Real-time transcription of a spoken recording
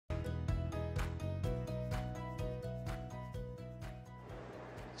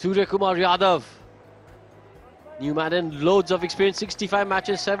Surya Kumar Yadav, new man in loads of experience, 65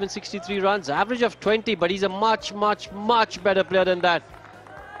 matches, 763 runs, average of 20, but he's a much better player than that.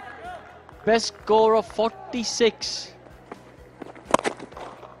 Best score of 46.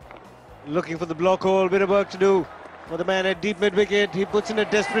 Looking for the block hole, bit of work to do for the man at deep mid-wicket. He puts in a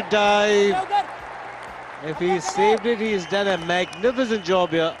desperate dive. If he saved it, he's done a magnificent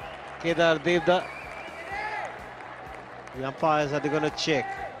job here. Kedar Devda. The umpires, are they going to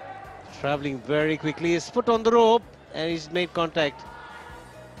check? Travelling very quickly. His foot on the rope and he's made contact.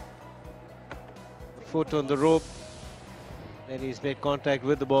 Foot on the rope and he's made contact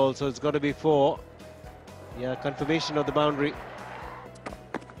with the ball, so it's got to be 4. Yeah, confirmation of the boundary.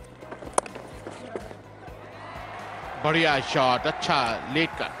 बढ़िया shot, अच्छा late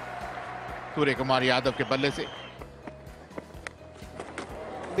कर सूर्य कुमार यादव के बल्ले से.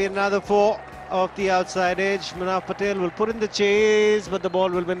 Be another 4 off the outside edge. Manaf Patel will put in the chase, but the ball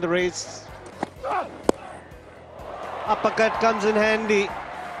will win the race. Uppercut comes in handy.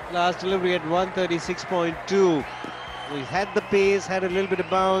 Last delivery at 136.2. He's had the pace, had a little bit of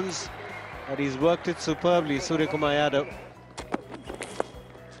bounce, but he's worked it superbly, Surya Kumar Yadav.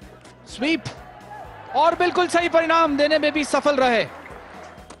 SVEEP और बिल्कुल सही परिणाम देने में भी सफल रहे.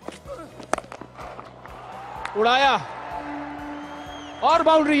 उड़ाया और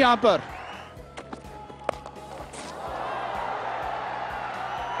बाउंड्री यहां पर.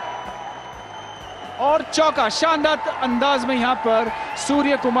 और चौका. शानदार अंदाज में यहां पर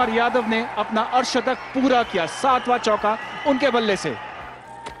सूर्य कुमार यादव ने अपना अर्धशतक पूरा किया. 7वां चौका उनके बल्ले से.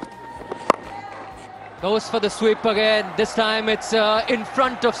 Goes for the sweep again. This time it's in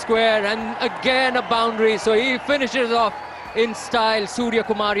front of square and again a boundary. So he finishes off in style, Surya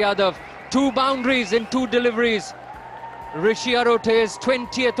Kumar Yadav. 2 boundaries in 2 deliveries. Rishi Arote's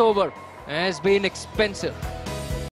 20th over has been expensive.